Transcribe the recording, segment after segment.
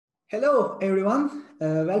Hello, everyone.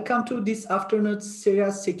 Welcome to this afternoon's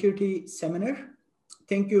Serious Security Seminar.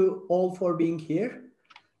 Thank you all for being here.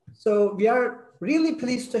 So we are really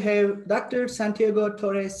pleased to have Dr. Santiago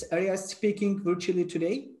Torres Arias speaking virtually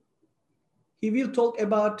today. He will talk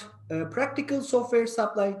about practical software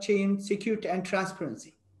supply chain security and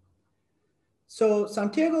transparency. So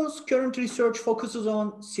Santiago's current research focuses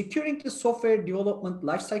on securing the software development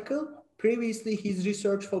lifecycle. Previously, his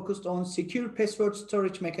research focused on secure password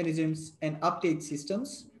storage mechanisms and update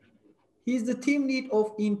systems. He is the team lead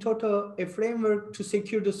of InToto, a framework to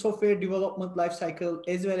secure the software development lifecycle,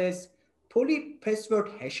 as well as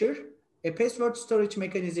Polypassword Hasher, a password storage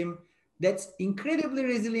mechanism that's incredibly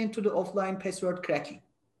resilient to the offline password cracking.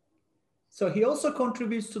 So he also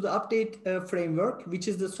contributes to the update framework, which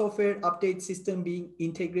is the software update system being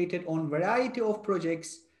integrated on a variety of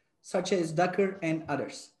projects such as Docker and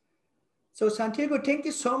others. So Santiago, thank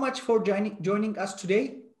you so much for joining us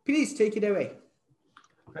today. Please take it away.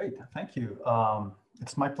 Great, thank you.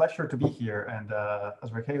 It's my pleasure to be here. And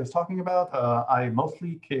as Raquel was talking about, I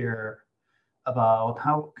mostly care about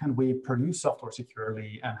how can we produce software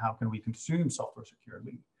securely and how can we consume software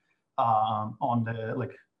securely. On the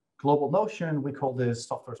global notion, we call this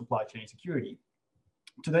software supply chain security.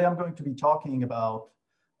 Today, I'm going to be talking about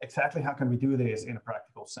exactly how can we do this in a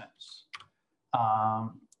practical sense.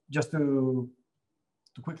 Just to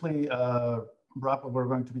quickly wrap what we're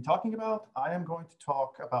going to be talking about, I am going to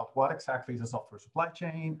talk about what exactly is a software supply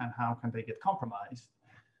chain and how can they get compromised.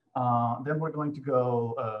 Then we're going to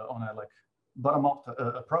go on a bottom-up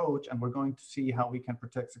approach, and we're going to see how we can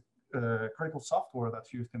protect critical software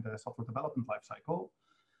that's used in the software development lifecycle.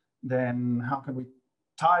 Then how can we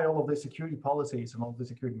tie all of the security policies and all of the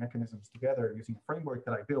security mechanisms together using a framework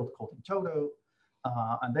that I built called InToto.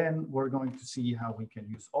 And then we're going to see how we can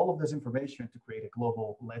use all of this information to create a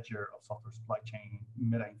global ledger of software supply chain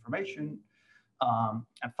meta information.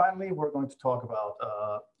 And finally, we're going to talk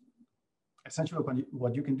about essentially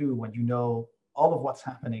what you can do when you know all of what's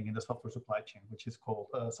happening in the software supply chain, which is called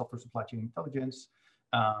software supply chain intelligence.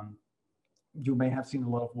 You may have seen a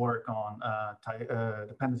lot of work on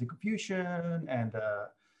dependency confusion and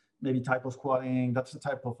maybe typo squatting. That's the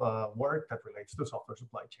type of work that relates to software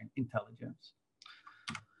supply chain intelligence.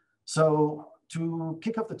 So to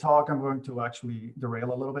kick off the talk, I'm going to actually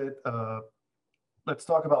derail a little bit. Let's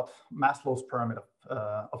talk about Maslow's pyramid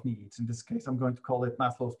of needs. In this case, I'm going to call it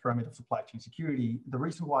Maslow's pyramid of supply chain security. The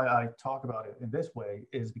reason why I talk about it in this way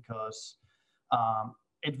is because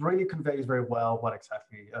it really conveys very well what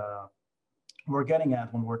exactly we're getting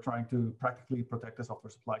at when we're trying to practically protect the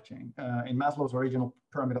software supply chain. In Maslow's original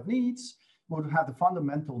pyramid of needs, we would have the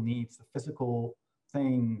fundamental needs, the physical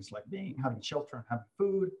things like having shelter and having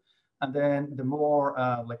food. And then the more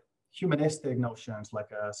humanistic notions like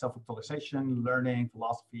self-actualization, learning,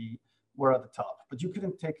 philosophy were at the top. But you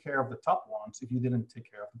couldn't take care of the top ones if you didn't take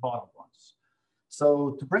care of the bottom ones.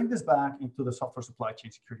 So to bring this back into the software supply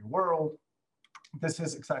chain security world, this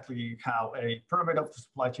is exactly how a pyramid of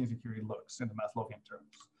supply chain security looks in the Maslowian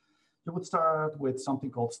terms. You would start with something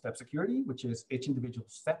called step security, which is each individual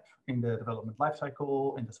step in the development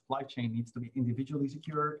lifecycle in the supply chain needs to be individually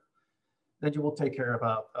secured. Then you will take care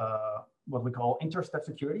about what we call inter-step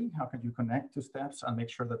security. How can you connect two steps and make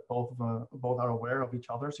sure that both are aware of each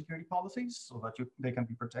other's security policies so that they can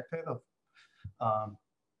be protected of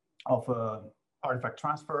artifact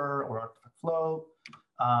transfer or artifact flow.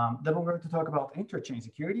 Then we're going to talk about interchain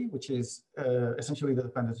security, which is essentially the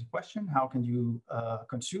dependency question. How can you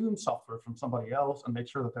consume software from somebody else and make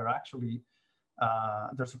sure that they're actually,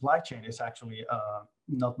 their supply chain is actually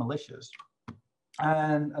not malicious?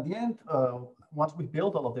 And at the end, once we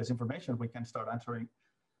build all of this information, we can start answering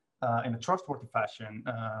in a trustworthy fashion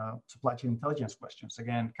supply chain intelligence questions.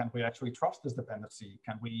 Again, can we actually trust this dependency?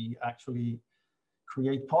 Can we actually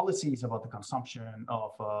create policies about the consumption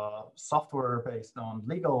of software based on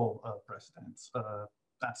legal precedents,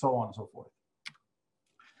 and so on and so forth.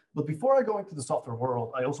 But before I go into the software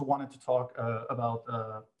world, I also wanted to talk about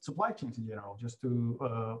supply chains in general, just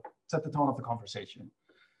to set the tone of the conversation.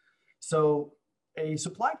 So a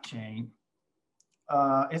supply chain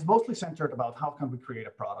is mostly centered about how can we create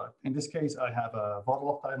a product. In this case, I have a bottle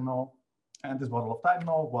of Tylenol, and this bottle of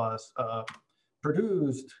Tylenol was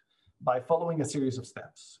produced by following a series of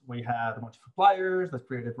steps. We had a bunch of suppliers that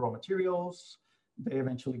created raw materials. They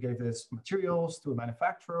eventually gave these materials to a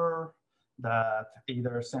manufacturer that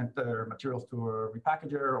either sent their materials to a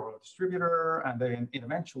repackager or a distributor, and then it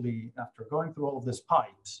eventually, after going through all of these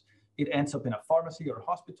pipes, it ends up in a pharmacy or a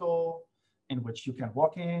hospital in which you can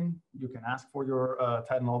walk in, you can ask for your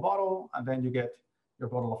Tylenol bottle, and then you get your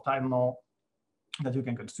bottle of Tylenol that you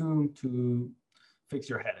can consume to fix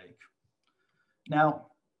your headache. Now,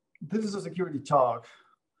 this is a security talk,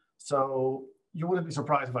 so you wouldn't be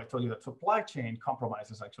surprised if I told you that supply chain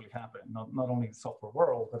compromises actually happen, not only in the software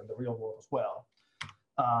world, but in the real world as well.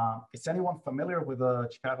 Is anyone familiar with the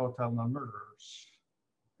Chicago Tylenol murders?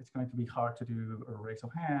 It's going to be hard to do a raise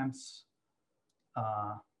of hands.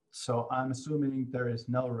 So I'm assuming there is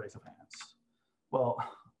no raise of hands. Well,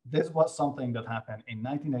 this was something that happened in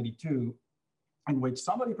 1982, in which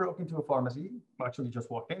somebody broke into a pharmacy, actually just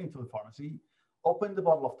walked into the pharmacy, opened the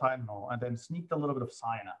bottle of Tylenol, and then sneaked a little bit of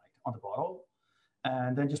cyanide on the bottle,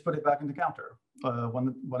 and then just put it back in the counter.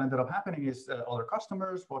 What ended up happening is other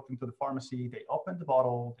customers walked into the pharmacy, they opened the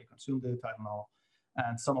bottle, they consumed the Tylenol,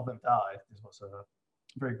 and some of them died. This was a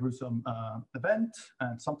very gruesome event,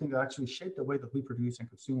 and something that actually shaped the way that we produce and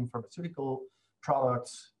consume pharmaceutical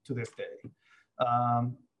products to this day.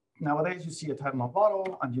 Nowadays, you see a Tylenol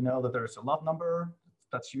bottle, and you know that there's a lot number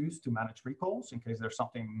that's used to manage recalls in case there's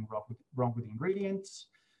something wrong with the ingredients.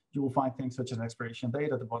 You will find things such as an expiration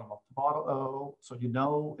date at the bottom of the bottle, so you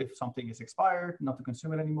know if something is expired, not to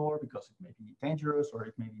consume it anymore because it may be dangerous or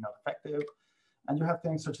it may be not effective. And you have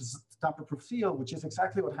things such as tamper-proof seal, which is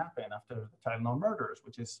exactly what happened after the Tylenol murders,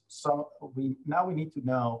 which is now we need to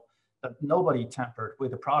know that nobody tampered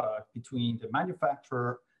with the product between the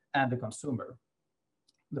manufacturer and the consumer.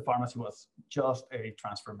 The pharmacy was just a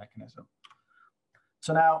transfer mechanism.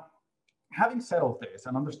 So now, having settled this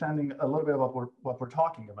and understanding a little bit about what we're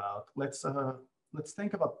talking about, let's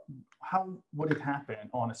think about how would it happen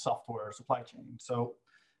on a software supply chain. So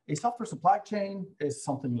a software supply chain is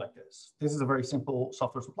something like this. This is a very simple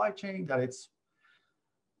software supply chain that it's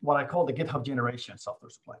what I call the GitHub generation software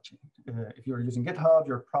supply chain. If you're using GitHub,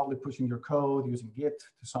 you're probably pushing your code using Git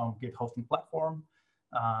to some Git hosting platform.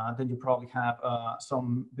 Then you probably have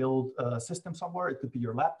some build system somewhere. It could be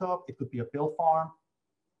your laptop. It could be a build farm.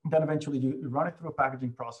 Then eventually you run it through a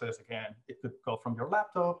packaging process. Again, it could go from your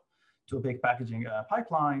laptop to a big packaging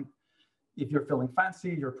pipeline. If you're feeling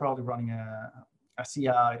fancy, you're probably running a CI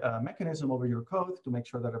mechanism over your code to make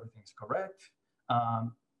sure that everything's correct.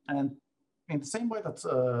 And in the same way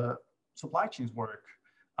that supply chains work,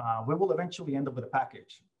 we will eventually end up with a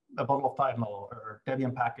package, a bottle of Tylenol or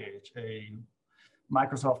Debian package, a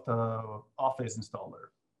Microsoft Office installer.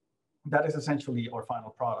 That is essentially our final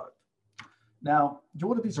product. Now, you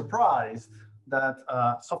wouldn't be surprised that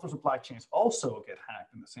software supply chains also get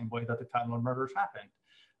hacked in the same way that the Tylenol murders happened.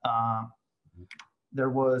 There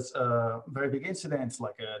was very big incidents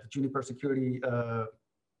like the Juniper security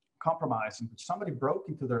compromise in which somebody broke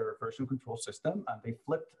into their version control system and they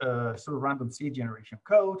flipped sort of random seed generation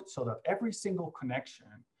code so that every single connection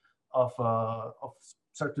of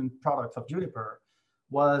certain products of Juniper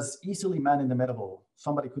was easily man-in-the-middle.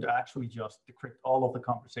 Somebody could actually just decrypt all of the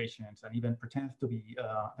conversations and even pretend to be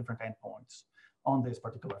different endpoints on this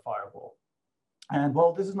particular firewall. And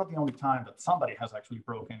well, this is not the only time that somebody has actually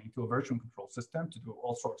broken into a version control system to do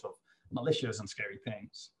all sorts of malicious and scary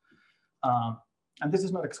things. And this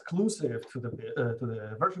is not exclusive to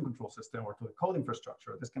the version control system or to the code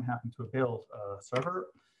infrastructure. This can happen to a build server.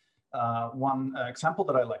 One example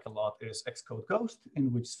that I like a lot is Xcode Ghost,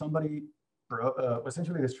 in which somebody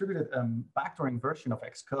essentially distributed a backdooring version of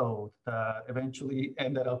Xcode that eventually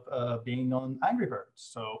ended up being on Angry Birds.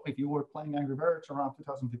 So if you were playing Angry Birds around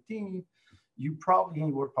 2015, you probably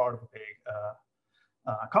were part of a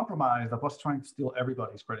big compromise that was trying to steal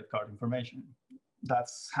everybody's credit card information.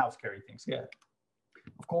 That's how scary things get.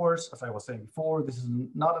 Of course, as I was saying before, this is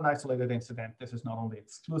not an isolated incident. This is not only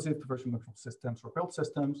exclusive to version control systems or build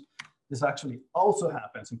systems. This actually also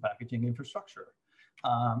happens in packaging infrastructure.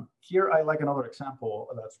 Here, I like another example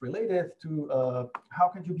that's related to how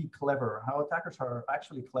can you be clever, how attackers are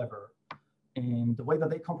actually clever in the way that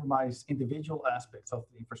they compromise individual aspects of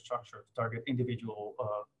the infrastructure to target individual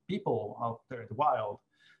people out there in the wild.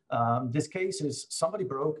 This case is somebody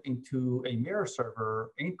broke into a mirror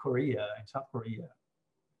server in Korea, in South Korea,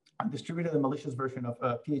 and distributed a malicious version of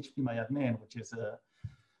PHPMyAdmin, which is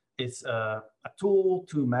a tool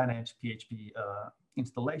to manage PHP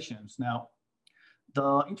installations. Now,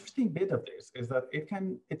 the interesting bit of this is that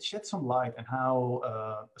it sheds some light on how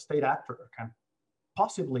a state actor can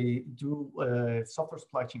possibly do a software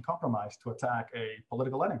supply chain compromise to attack a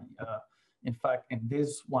political enemy. In fact, in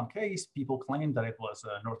this one case, people claim that it was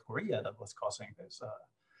North Korea that was causing this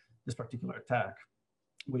particular attack.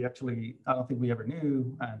 We actually, I don't think we ever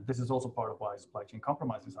knew, and this is also part of why supply chain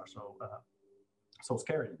compromises are so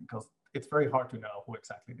scary, because it's very hard to know who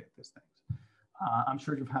exactly did these things. I'm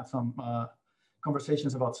sure you've had some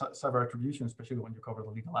conversations about cyber attribution, especially when you cover the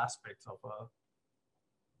legal aspects of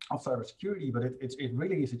cybersecurity, but it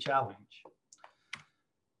really is a challenge.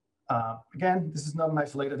 Again, this is not an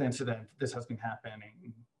isolated incident. This has been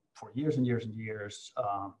happening for years and years and years,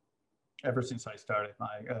 ever since I started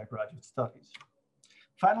my graduate studies.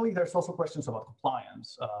 Finally, there's also questions about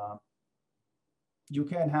compliance. You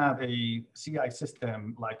can have a CI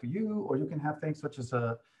system like you, or you can have things such as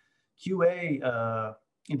a QA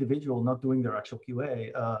individual not doing their actual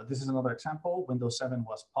QA. This is another example. Windows 7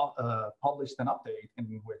 was published an update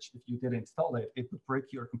in which if you did install it, it would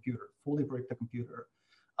break your computer, fully break the computer.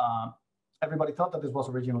 Everybody thought that this was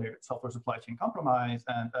originally a software supply chain compromise.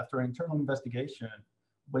 And after an internal investigation,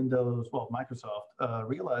 Microsoft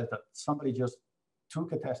realized that somebody just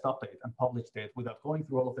took a test update and published it without going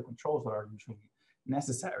through all of the controls that are usually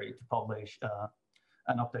necessary to publish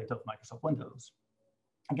an update of Microsoft Windows.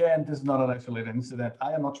 Again, this is not an isolated incident.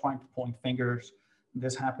 I am not trying to point fingers.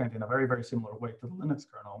 This happened in a very, very similar way to the Linux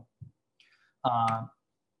kernel.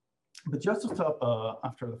 But just to stop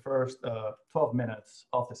after the first 12 minutes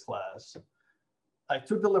of this class, I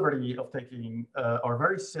took the liberty of taking our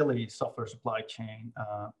very silly software supply chain,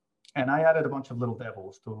 and I added a bunch of little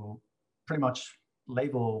devils to pretty much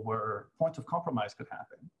label where points of compromise could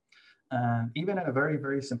happen. And even in a very,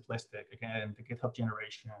 very simplistic, again, the GitHub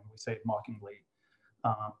generation, we say it mockingly,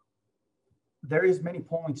 there is many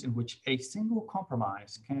points in which a single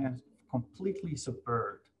compromise can completely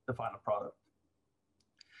subvert the final product.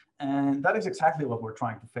 And that is exactly what we're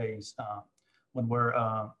trying to face when we're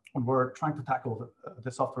trying to tackle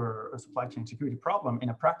the software supply chain security problem in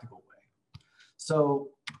a practical way. So,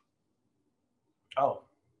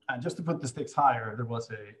 and just to put the stakes higher, there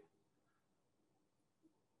was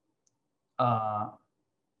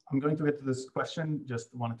I'm going to get to this question,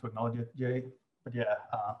 just wanted to acknowledge it, Jay. But yeah,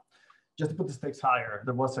 just to put the stakes higher,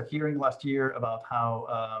 there was a hearing last year about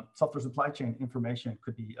how software supply chain information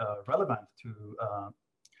could be relevant to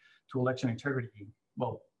election integrity.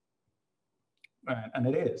 Well, and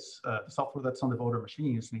it is. The software that's on the voter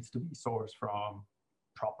machines needs to be sourced from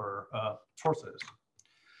proper sources.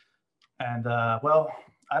 And well,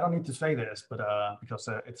 I don't need to say this, but because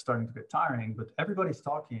it's starting to get tiring, but everybody's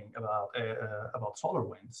talking about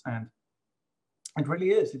SolarWinds, and it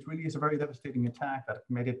really is a very devastating attack that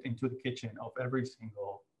made it into the kitchen of every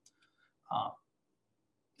single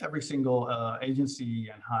agency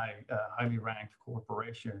and highly ranked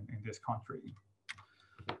corporation in this country.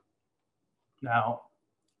 Now,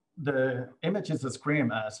 the images that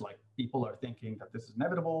scream as like people are thinking that this is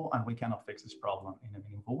inevitable and we cannot fix this problem in a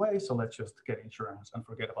meaningful way, so let's just get insurance and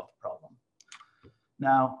forget about the problem.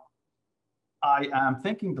 Now, I am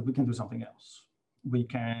thinking that we can do something else. We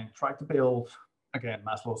can try to build, again,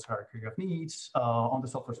 Maslow's hierarchy of needs on the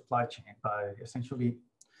software supply chain by essentially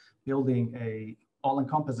building a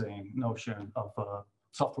all-encompassing notion of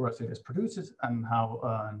software as it is produced and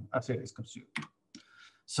how as it is consumed.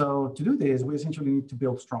 So to do this, we essentially need to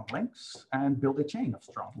build strong links and build a chain of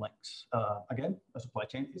strong links. Again, a supply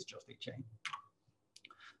chain is just a chain.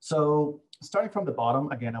 So starting from the bottom,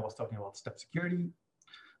 again, I was talking about step security.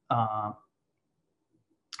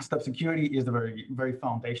 Step security is the very, very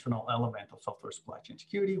foundational element of software supply chain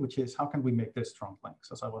security, which is how can we make this strong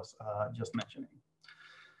links, as I was just mentioning.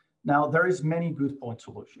 Now, there is many good point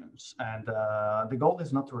solutions, and the goal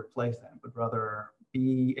is not to replace them, but rather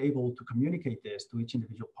be able to communicate this to each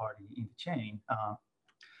individual party in the chain.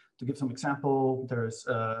 To give some example, there's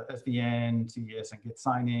SDN, CES, and Git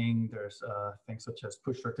signing. There's things such as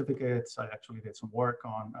push certificates. I actually did some work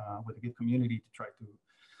on with the Git community to try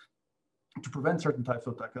to prevent certain types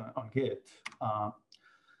of attack on Git.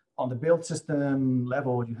 On the build system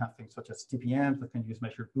level, you have things such as TPMs that can use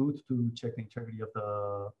measured boot to check the integrity of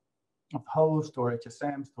the host, or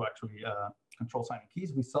HSMs to actually control signing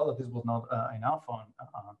keys. We saw that this was not enough on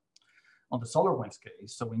the SolarWinds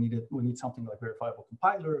case. So we need something like verifiable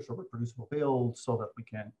compilers or reproducible builds so that we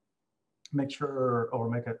can make sure or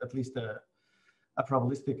make at least a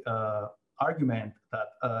probabilistic argument that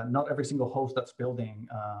not every single host that's building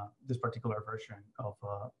this particular version of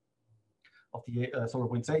the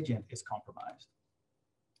SolarWinds agent is compromised.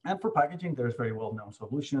 And for packaging, there's very well-known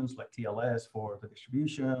solutions like TLS for the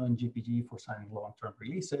distribution, GPG for signing long-term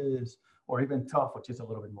releases, or even TUF, which is a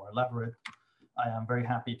little bit more elaborate. I am very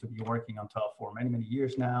happy to be working on TUF for many, many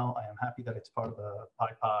years now. I am happy that it's part of the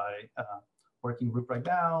PyPI working group right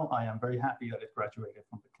now. I am very happy that it graduated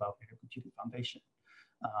from the Cloud Native Computing Foundation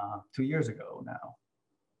 2 years ago now.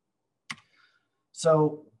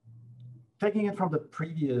 So taking it from the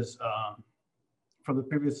previous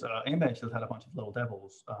image that had a bunch of little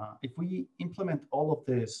devils, if we implement all of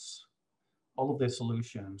these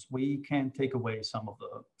solutions, we can take away some of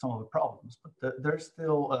the problems. But there's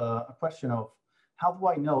still a question of how do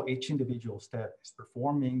I know each individual step is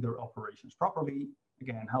performing their operations properly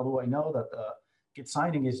again, how do I know that Git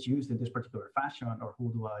signing is used in this particular fashion, or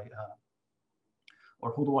who do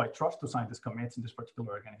I trust to sign this commits in this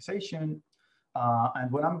particular organization?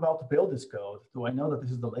 And when I'm about to build this code, do I know that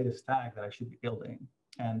this is the latest tag that I should be building?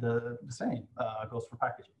 And the same goes for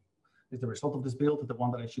packaging. Is the result of this build the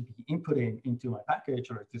one that I should be inputting into my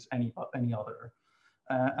package, or is this any other?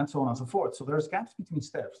 And so on and so forth. So there's gaps between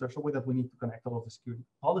steps. There's a way that we need to connect all of the security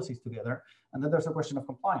policies together. And then there's a question of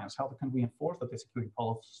compliance. How can we enforce that the security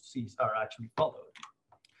policies are actually followed?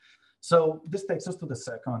 So this takes us to the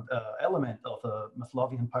second element of the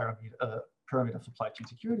Maslowian pyramid of supply chain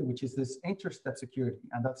security, which is this inter-step security.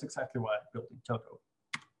 And that's exactly why I built in Toto.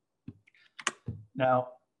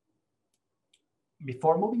 Now,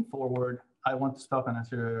 before moving forward, I want to stop and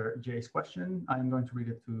answer Jay's question. I'm going to read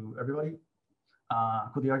it to everybody.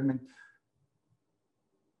 Could the argument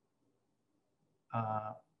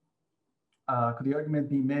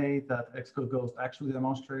be made that Xcode Ghost actually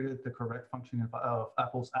demonstrated the correct functioning of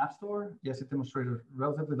Apple's App Store? Yes, it demonstrated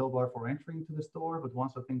relatively low bar for entry into the store, but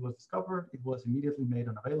once the thing was discovered, it was immediately made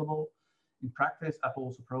unavailable. In practice,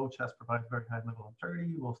 Apple's approach has provided very high level of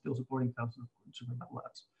integrity while still supporting thousands of consumer level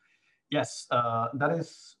apps. Yes, that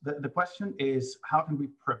is the question is, how can we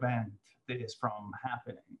prevent this from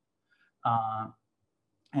happening?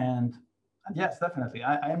 And yes, definitely.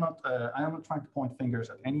 I am not trying to point fingers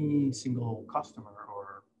at any single customer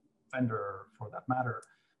or vendor for that matter,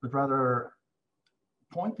 but rather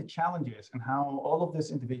point the challenges and how all of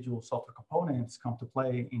these individual software components come to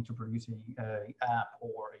play into producing an app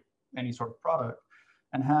or any sort of product,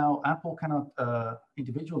 and how Apple cannot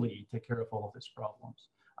individually take care of all of these problems.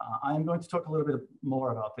 I'm going to talk a little bit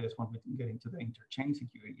more about this when we get into the interchain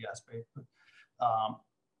security aspect, but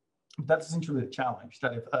that's essentially the challenge,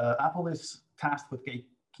 that if Apple is tasked with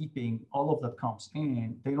gatekeeping all of that comes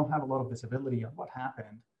in, they don't have a lot of visibility on what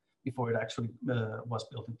happened before it actually was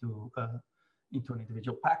built into an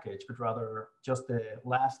individual package, but rather just the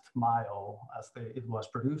last mile as it was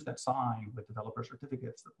produced and signed with developer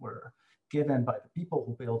certificates that were given by the people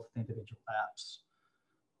who built the individual apps.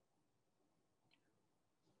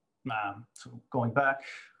 So going back,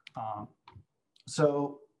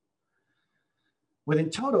 so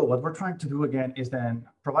within Toto, what we're trying to do again is then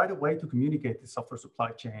provide a way to communicate the software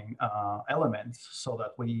supply chain elements so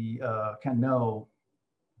that we can know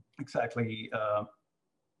exactly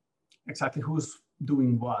who's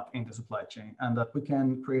doing what in the supply chain, and that we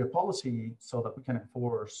can create a policy so that we can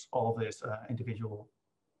enforce all of these individual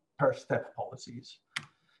per step policies.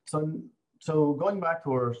 So going back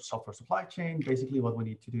to our software supply chain, basically what we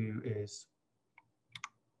need to do is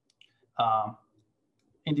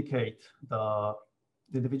indicate the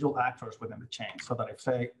individual actors within the chain, so that if,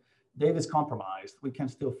 say, Dave is compromised, we can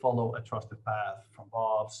still follow a trusted path from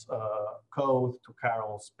Bob's code to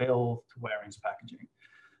Carol's build to Waring's packaging.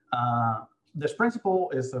 This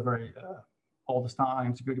principle is a very all the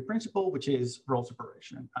time security principle, which is role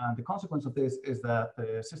separation. And the consequence of this is that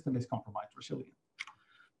the system is compromised resilient.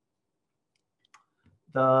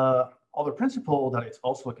 The other principle that is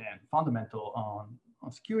also, again, fundamental on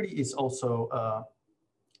security is also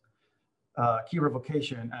key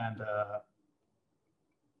revocation and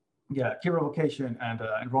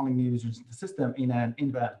enrolling new users in the system in an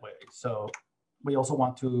invalid way. So we also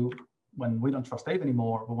want to, when we don't trust Dave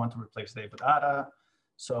anymore, we want to replace Dave with Ada,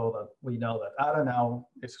 so that we know that Ada now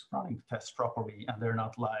is running the tests properly and they're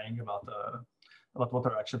not lying about what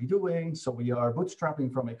they're actually doing. So we are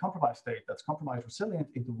bootstrapping from a compromised state that's compromised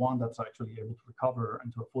resilient into one that's actually able to recover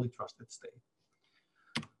into a fully trusted state.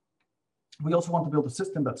 We also want to build a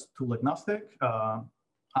system that's tool agnostic.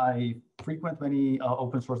 I frequent many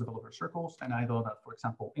open source developer circles, and I know that, for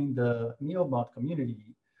example, in the NeoMod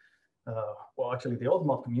community, well, actually the old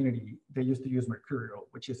mod community, they used to use Mercurial,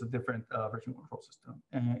 which is a different version control system.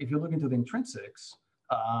 And if you look into the intrinsics,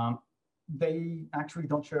 they actually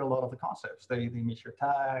don't share a lot of the concepts. They may share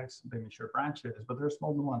tags, they may share branches, but there are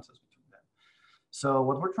small nuances between them. So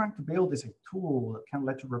what we're trying to build is a tool that can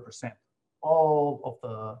let you represent all of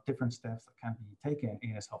the different steps that can be taken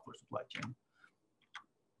in a software supply chain.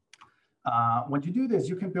 When you do this,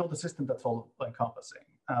 you can build a system that's all-encompassing.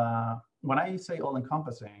 When I say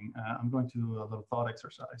all-encompassing, I'm going to do a little thought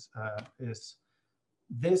exercise.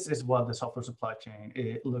 This is what the software supply chain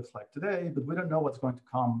looks like today, but we don't know what's going to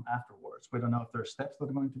come afterwards. We don't know if there's steps that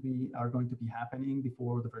are going to be happening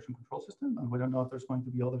before the version control system, and we don't know if there's going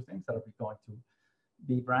to be other things that are going to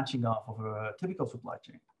be branching off of a typical supply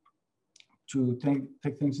chain. To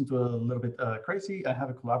take things into a little bit crazy, I have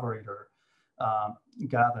a collaborator,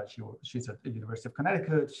 Gada. She's at the University of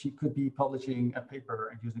Connecticut. She could be publishing a paper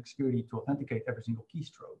and using security to authenticate every single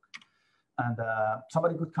keystroke. And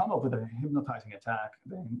somebody could come up with a hypnotizing attack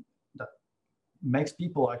then that makes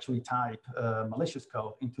people actually type malicious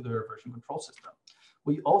code into their version control system.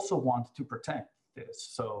 We also want to protect this.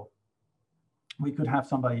 So we could have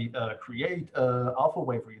somebody create an alpha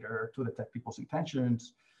wave reader to detect people's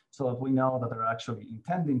intentions so that we know that they're actually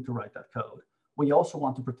intending to write that code. We also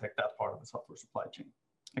want to protect that part of the software supply chain.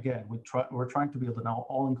 Again, we're trying to build an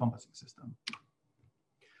all-encompassing system.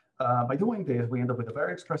 By doing this, we end up with a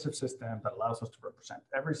very expressive system that allows us to represent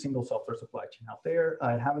every single software supply chain out there.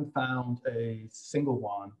 I haven't found a single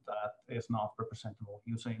one that is not representable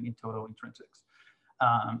using in-toto intrinsics.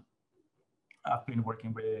 I've been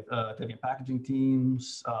working with Debian packaging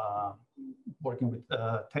teams, working with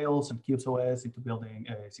Tails and CubesOS into building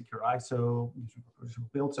a secure ISO using reproducible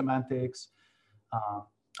build semantics.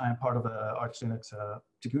 I am part of the Arch Linux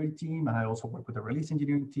security team, and I also work with the release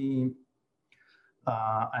engineering team.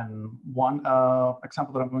 And one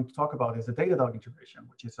example that I'm going to talk about is the Datadog integration,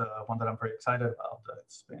 which is one that I'm very excited about.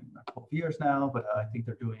 It's been a couple of years now, but I think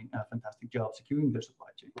they're doing a fantastic job securing their supply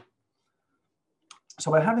chain. So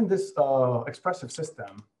by having this expressive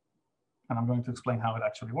system, and I'm going to explain how it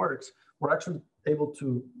actually works, we're actually able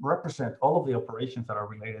to represent all of the operations that are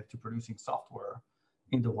related to producing software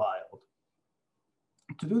in the wild.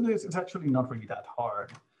 To do this, it's actually not really that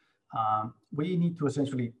hard. We need to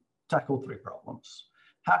essentially tackle three problems.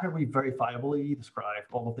 How can we verifiably describe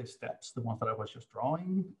all of these steps, the ones that I was just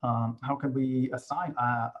drawing? How can we assign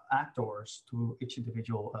actors to each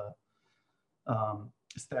individual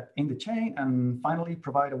step in the chain? And finally,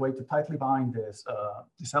 provide a way to tightly bind this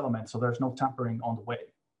element so there's no tampering on the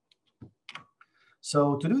way.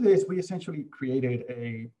 So to do this, we essentially created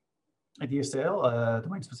a DSL, a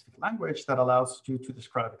domain-specific language that allows you to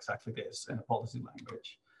describe exactly this in a policy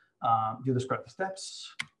language. You describe the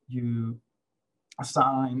steps, you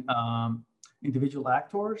assign individual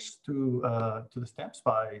actors to the steps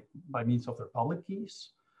by means of their public keys.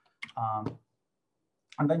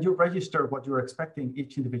 And then you register what you're expecting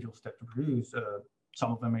each individual step to produce.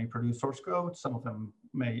 Some of them may produce source code, some of them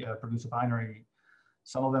may produce a binary,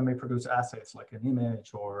 some of them may produce assets like an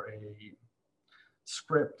image or a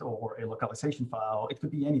script or a localization file. It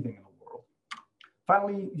could be anything in the world.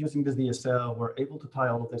 Finally, using this DSL, we're able to tie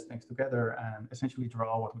all of these things together and essentially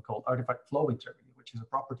draw what we call artifact flow integrity, which is a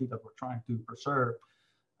property that we're trying to preserve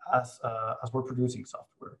as we're producing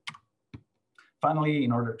software. Finally,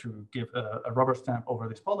 in order to give a rubber stamp over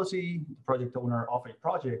this policy, the project owner of a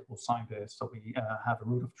project will sign this, so we have a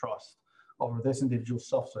root of trust over this individual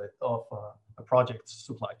subset of a project's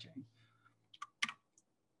supply chain.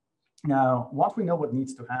 Now, once we know what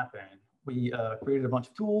needs to happen, we created a bunch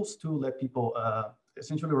of tools to let people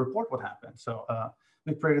essentially report what happened. So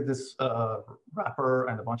we created this wrapper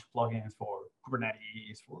and a bunch of plugins for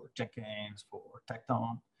Kubernetes, for Jenkins, for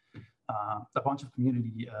Tekton, a bunch of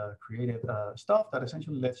community created stuff that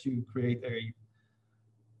essentially lets you create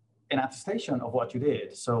an attestation of what you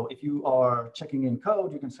did. So if you are checking in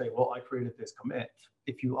code, you can say, well, I created this commit.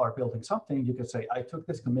 If you are building something, you can say, I took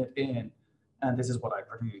this commit in, and this is what I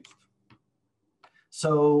produced.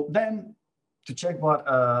 So then to check what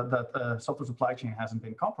that software supply chain hasn't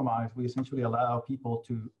been compromised, we essentially allow people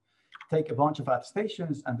to take a bunch of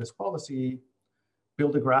attestations and this policy,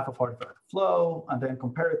 build a graph of artifact flow, and then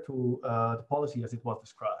compare it to the policy as it was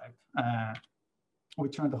described. We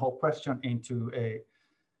turn the whole question into a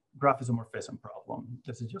graph isomorphism problem.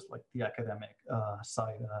 This is just like the academic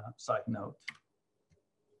side note.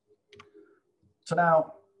 So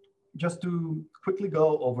now, just to quickly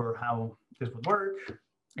go over how this would work.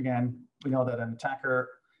 Again, we know that an attacker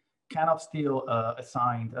cannot steal a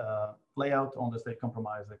signed layout unless they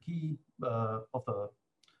compromise the key of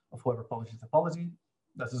whoever publishes the policy.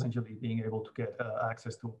 That's essentially being able to get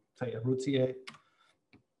access to, say, a root CA.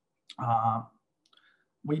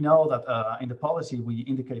 We know that in the policy, we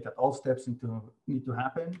indicate that all steps need to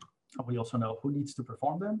happen. We also know who needs to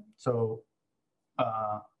perform them. So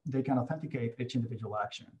they can authenticate each individual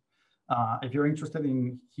action. If you're interested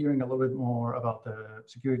in hearing a little bit more about the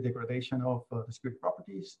security degradation of the security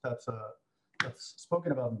properties, that's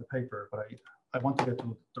spoken about in the paper, but I want to get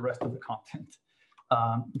to the rest of the content.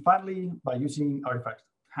 Finally, by using artifact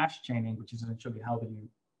hash chaining, which is essentially how you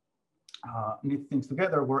knit things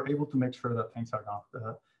together, we're able to make sure that things are not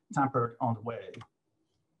tampered on the way.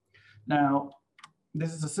 Now,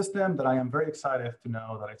 this is a system that I am very excited to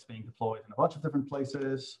know that it's being deployed in a bunch of different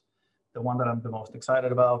places. The one that I'm the most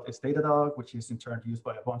excited about is Datadog, which is in turn used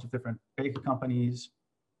by a bunch of different big companies.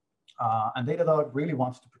 And Datadog really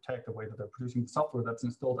wants to protect the way that they're producing the software that's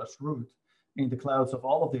installed as root in the clouds of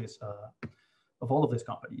all of these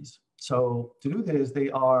companies. So to do this, they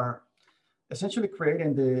are essentially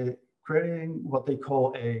creating the creating what they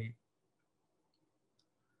call a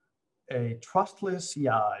trustless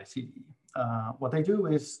CI/CD. What they do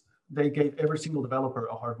is they gave every single developer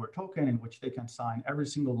a hardware token in which they can sign every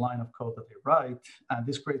single line of code that they write. And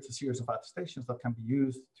this creates a series of attestations that can be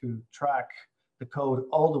used to track the code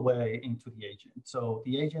all the way into the agent. So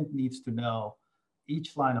the agent needs to know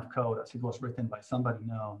each line of code as it was written by somebody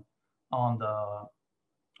known on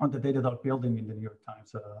the Datadog building in the New York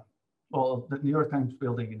Times, well, the New York Times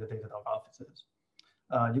building in the Datadog offices.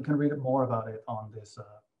 You can read more about it on this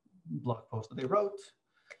blog post that they wrote.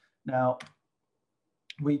 Now,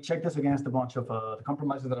 we checked this against a bunch of the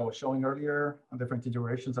compromises that I was showing earlier on different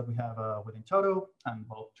iterations that we have within Toto. And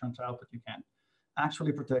well, it turns out that you can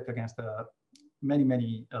actually protect against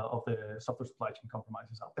many of the software supply chain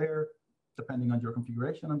compromises out there. Depending on your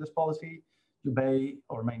configuration on this policy, you may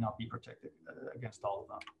or may not be protected against all of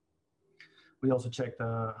them. We also checked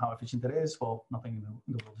how efficient it is. Well, nothing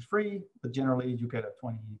in the world is free, but generally you get a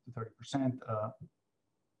 20 to 30%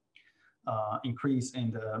 increase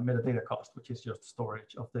in the metadata cost, which is just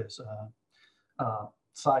storage of this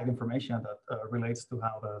side information that relates to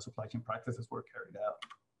how the supply chain practices were carried out.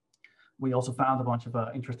 We also found a bunch of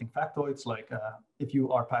interesting factoids, like if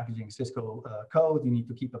you are packaging Cisco code, you need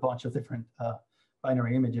to keep a bunch of different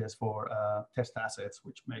binary images for test assets,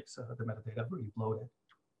 which makes the metadata really bloated.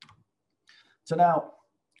 So now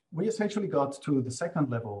we essentially got to the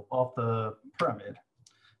second level of the pyramid.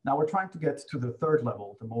 Now we're trying to get to the third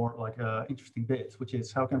level, the more like interesting bits, which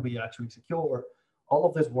is how can we actually secure all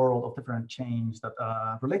of this world of different chains that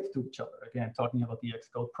relate to each other. Again, talking about the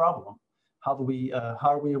Xcode problem. How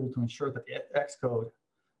are we able to ensure that the Xcode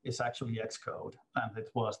is actually Xcode and it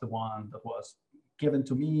was the one that was given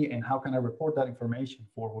to me, and how can I report that information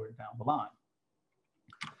forward down the line?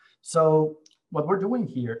 So what we're doing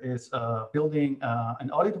here is building an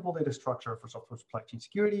auditable data structure for software supply chain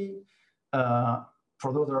security.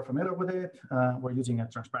 For those that are familiar with it, we're using a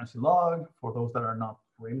transparency log. For those that are not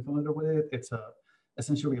really familiar with it, it's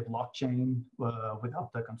essentially a blockchain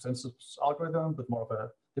without the consensus algorithm, but more of a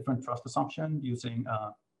different trust assumption using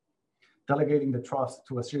delegating the trust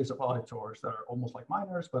to a series of auditors that are almost like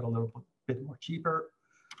miners, but a little bit more cheaper.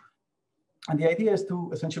 And the idea is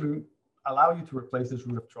to essentially allow you to replace this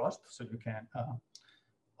root of trust so you can,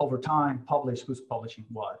 over time, publish who's publishing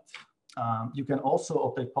what. You can also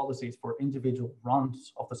update policies for individual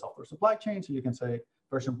runs of the software supply chain. So you can say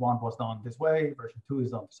version 1 was done this way, version 2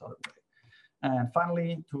 is done this other way. And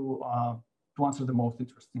finally, to answer the most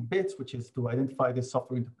interesting bits, which is to identify this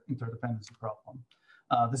software interdependency problem.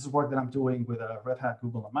 This is work that I'm doing with Red Hat,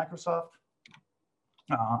 Google, and Microsoft.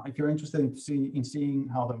 If you're interested in seeing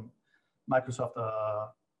how the Microsoft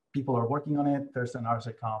people are working on it, there's an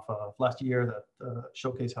RSAConf of last year that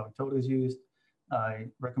showcased how Toto is used. I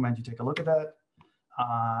recommend you take a look at that.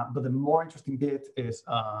 But the more interesting bit is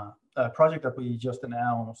a project that we just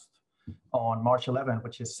announced on March 11,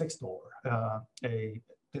 which is Sigstore,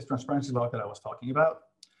 this transparency log that I was talking about.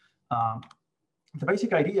 The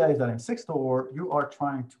basic idea is that in Sigstore, you are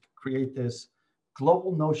trying to create this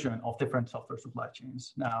global notion of different software supply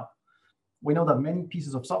chains. Now, we know that many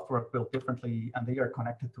pieces of software are built differently and they are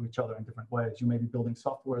connected to each other in different ways. You may be building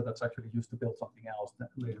software that's actually used to build something else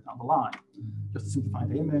later down the line. Just to simplify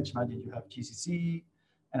the image, imagine you have GCC,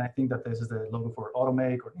 and I think that this is the logo for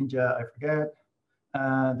Automake or Ninja, I forget.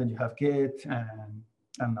 And then you have Git and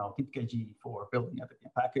I don't know, TipKG for building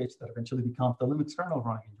a package that eventually becomes the Linux kernel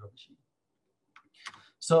running in your machine.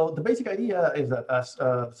 So the basic idea is that as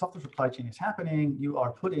software supply chain is happening, you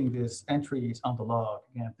are putting these entries on the log.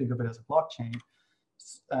 Again, think of it as a blockchain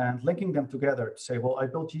and linking them together to say, well, I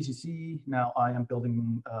built GCC, now I am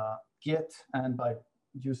building Git, and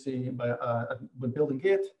when building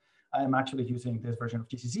Git, I am actually using this version of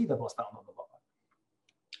GCC that was found on the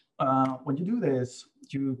log. When you do this,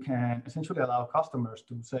 you can essentially allow customers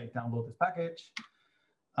to say, download this package,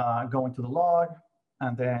 go into the log,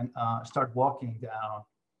 and then start walking down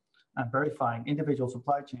and verifying individual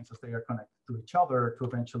supply chains as they are connected to each other to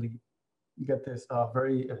eventually get this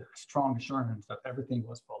very strong assurance that everything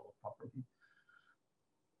was followed properly.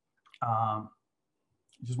 I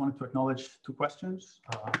just wanted to acknowledge 2 questions.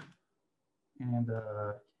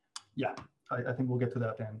 Yeah, I think we'll get to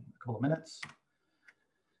that in a couple of minutes.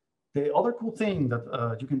 The other cool thing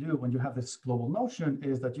that you can do when you have this global notion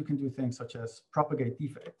is that you can do things such as propagate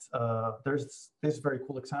defects. There's this very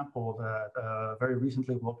cool example that very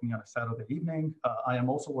recently working on a Saturday evening. I am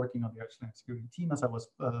also working on the Excellent Security team, as I was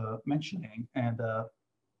mentioning, and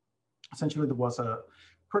essentially there was a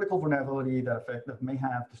critical vulnerability that may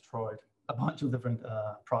have destroyed a bunch of different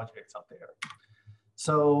projects out there.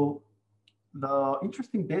 So The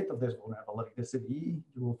interesting bit of this vulnerability, the CVE,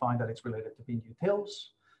 you will find that it's related to binutils,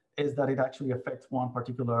 is that it actually affects one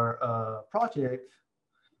particular project.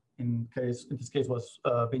 In this case was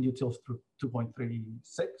binutils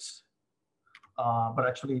 2.36, but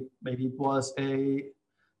actually maybe it was a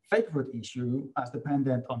fake root issue as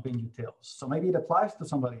dependent on binutils. So maybe it applies to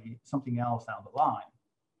something else down the line.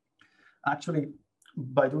 Actually,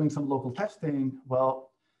 by doing some local testing,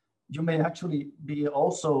 well, you may actually be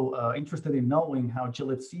also interested in knowing how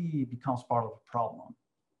glibc becomes part of the problem.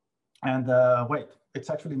 And wait, it's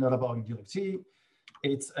actually not about glibc.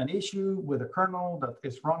 It's an issue with a kernel that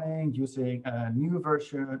is running using a new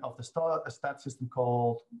version of the stat system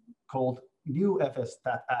called new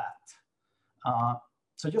fstat-at.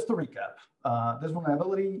 So just to recap, this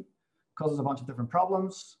vulnerability causes a bunch of different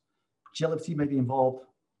problems. glibc may be involved,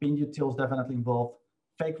 binutils definitely involved,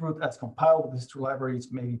 fake root as compiled with these two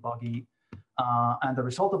libraries may be buggy. And the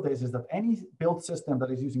result of this is that any build system that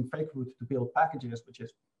is using fake root to build packages, which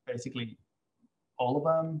is basically all of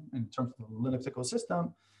them in terms of the Linux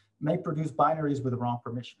ecosystem, may produce binaries with the wrong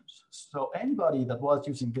permissions. So anybody that was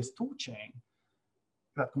using this tool chain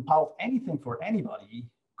that compiled anything for anybody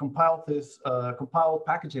compiled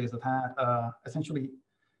packages that had essentially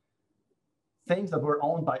things that were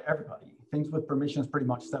owned by everybody, things with permissions pretty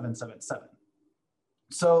much 777.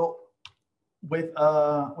 So with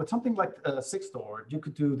something like Sigstore, you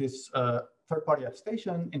could do this third-party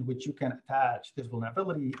attestation in which you can attach this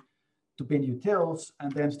vulnerability to binutils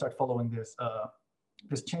and then start following this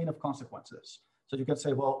this chain of consequences. So you can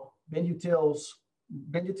say, well, binutils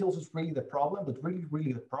is really the problem, but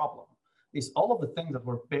really the problem is all of the things that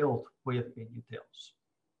were built with binutils.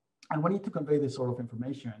 And we need to convey this sort of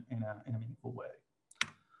information in a meaningful way.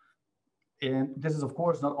 And this is, of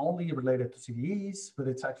course, not only related to CVEs, but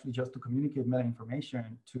it's actually just to communicate meta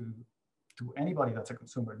information to anybody that's a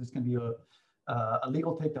consumer. This can be a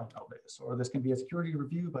legal takedown notice, or this can be a security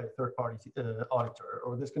review by a third-party auditor,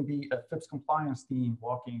 or this can be a FIPS compliance team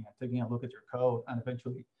walking and taking a look at your code and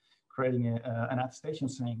eventually creating an attestation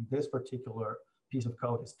saying this particular piece of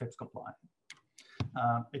code is FIPS compliant.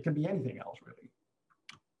 It can be anything else, really.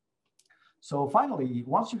 So finally,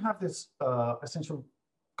 once you have this essential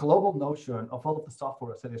global notion of all of the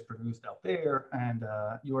software that is produced out there, and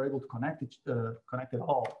you are able to connect it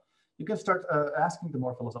all, you can start asking the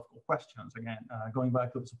more philosophical questions. Again, going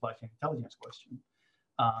back to the supply chain intelligence question.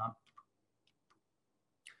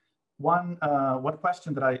 One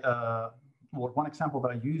question that one example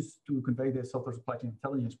that I use to convey this software supply chain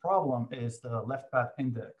intelligence problem is the left path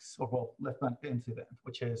index, or well, left path incident,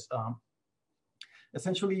 which is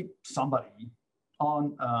essentially somebody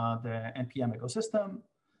on the NPM ecosystem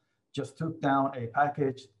just took down a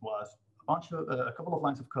package, was a couple of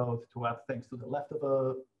lines of code to add things to the left of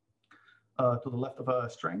a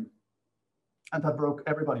string, and that broke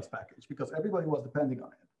everybody's package because everybody was depending on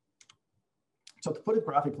it. So to put it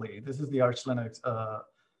graphically, this is the Arch Linux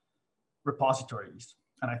repositories,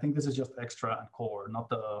 and I think this is just extra and core, not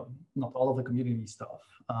all of the community stuff.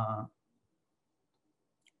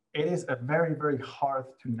 It is a very hard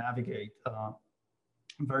to navigate,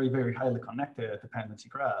 very highly connected dependency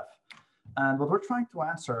graph. And what we're trying to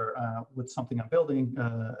answer with something I'm building,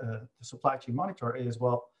 the supply chain monitor, is,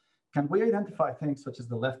 well, can we identify things such as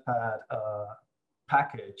the left pad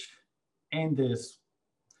package in this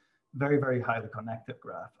very highly connected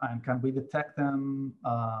graph? And can we detect them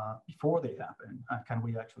before they happen? And can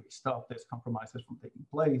we actually stop these compromises from taking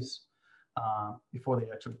place before they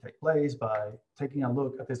actually take place by taking a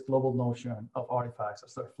look at this global notion of artifacts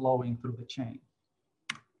as they're flowing through the chain?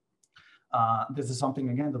 This is something,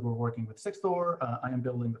 again, that we're working with Sigstore. I am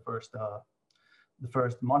building the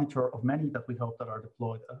first monitor of many that we hope that are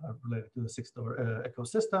deployed related to the Sigstore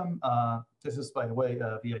ecosystem. This is, by the way,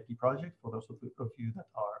 a VIP project for those of you that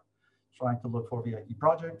are trying to look for VIP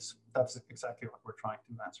projects. That's exactly what we're trying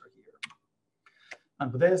to answer here.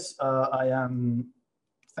 And with this, I am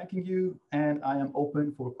thanking you, and I am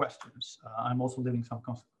open for questions. I'm also leaving some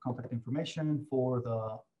contact information for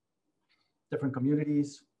the different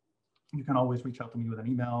communities. You can always reach out to me with an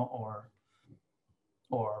email or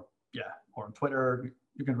on Twitter.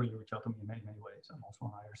 You can really reach out to me in many ways. I'm also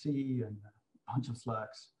on IRC and a bunch of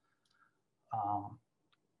Slacks.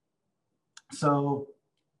 So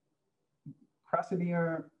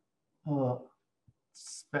Krasimir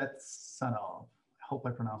Spetsanov, I hope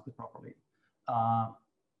I pronounced it properly.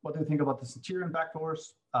 What do you think about the Centurion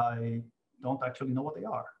backdoors? I don't actually know what they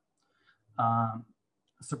are.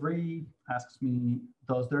 Sabri asks me,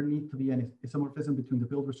 does there need to be any isomorphism between the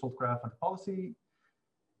build result graph and the policy?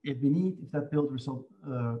 It'd be neat if that build result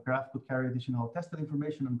graph could carry additional tested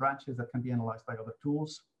information and branches that can be analyzed by other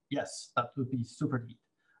tools. yes, that would be super neat.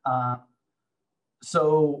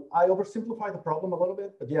 So I oversimplify the problem a little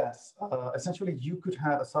bit, but yes, essentially you could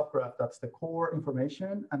have a subgraph that's the core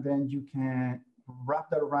information, and then you can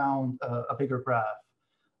wrap that around a bigger graph,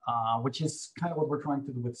 which is kind of what we're trying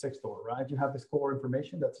to do with Sigstore, right? You have this core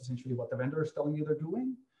information that's essentially what the vendor is telling you they're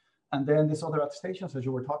doing. And then this other attestations, as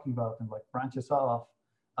you were talking about, and like branches off,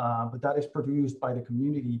 but that is produced by the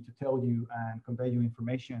community to tell you and convey you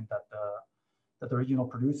information that the original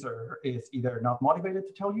producer is either not motivated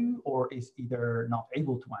to tell you or is either not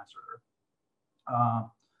able to answer.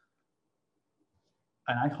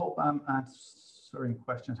 And I hope I'm answering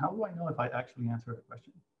questions. How do I know if I actually answered a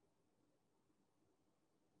question?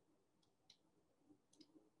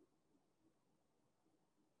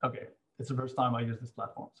 Okay, it's the first time I use this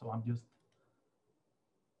platform, so I'm just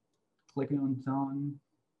clicking on done,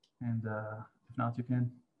 and if not, you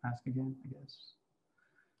can ask again, I guess.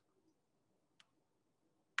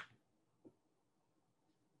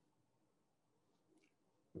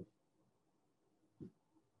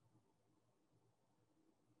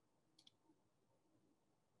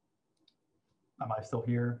 Am I still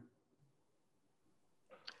here?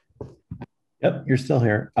 Yep, you're still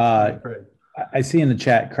here. Great. I see in the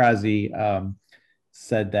chat, Krazi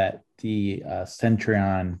said that the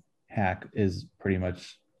Centrion hack is pretty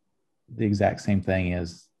much the exact same thing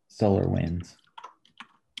as SolarWinds.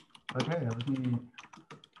 Okay, let me.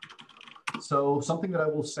 So something that I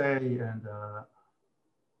will say, and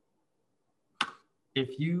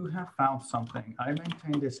if you have found something, I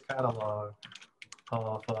maintain this catalog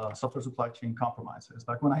of software supply chain compromises.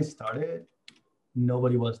 Like when I started,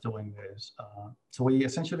 nobody was doing this. So we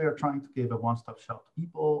essentially are trying to give a one-stop shop to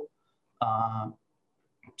people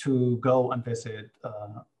to go and visit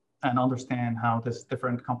and understand how these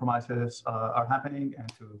different compromises are happening, and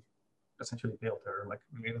to essentially build their like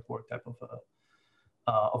related work type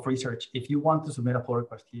of research. If you want to submit a pull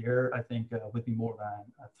request here, I think we'd be more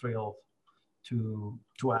than thrilled to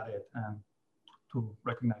add it and to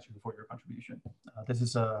recognize you for your contribution. This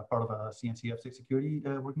is part of a CNCF security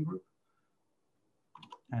working group.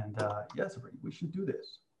 And yes, we should do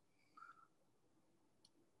this.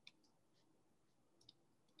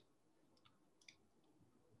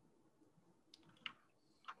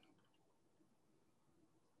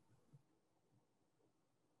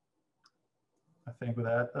 I think with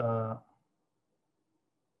that,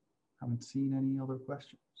 haven't seen any other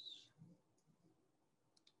questions.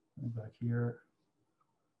 Back here.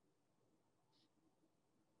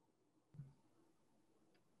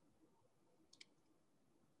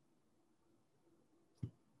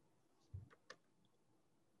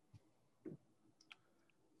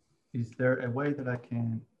 Is there a way that I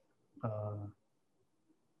can, no,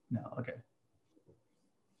 okay.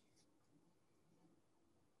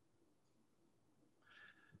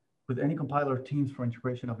 With any compiler teams for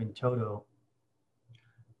integration of InToto?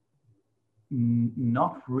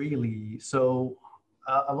 Not really. So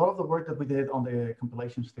a lot of the work that we did on the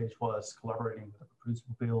compilation stage was collaborating with the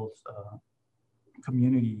Reproducible Builds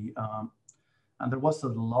community. And there was a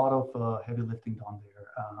lot of heavy lifting done there.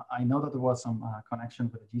 I know that there was some connection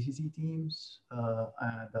with the GCC teams,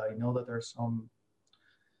 and I know that there's some,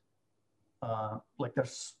 like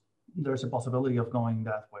there's a possibility of going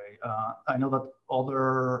that way. I know that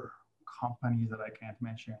other companies that I can't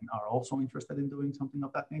mention are also interested in doing something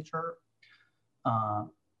of that nature. But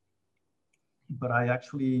I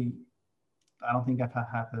don't think I've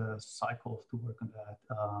had the cycles to work on that.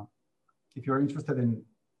 If you're interested in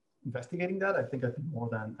investigating that, I think I'd be more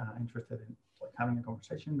than interested in like having a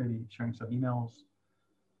conversation, maybe sharing some emails,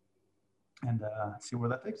 and see where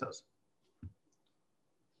that takes us.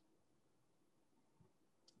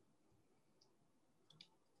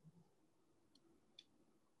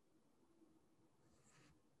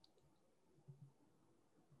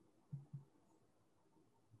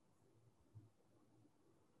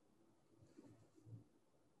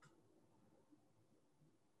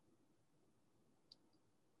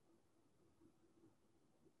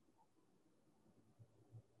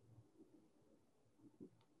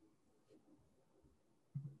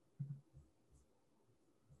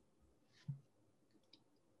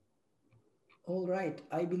 All right,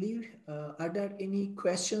 I believe, are there any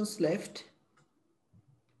questions left?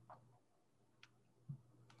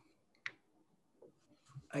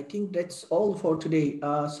 I think that's all for today.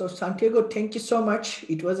 So Santiago, thank you so much.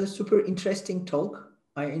 It was a super interesting talk.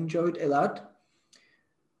 I enjoyed a lot.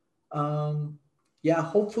 Yeah,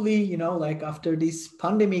 hopefully, you know, like after this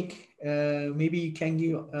pandemic, maybe you can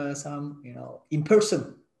give some, you know,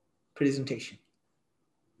 in-person presentation.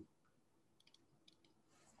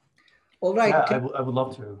 All right. Yeah, I would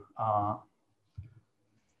love to.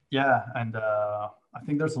 Yeah, and I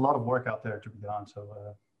think there's a lot of work out there to be done.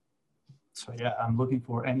 So yeah, I'm looking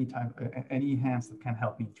for any hands that can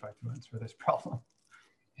help me try to answer this problem.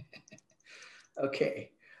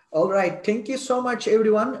 Okay. All right. Thank you so much,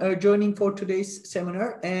 everyone, joining for today's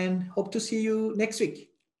seminar, and hope to see you next week.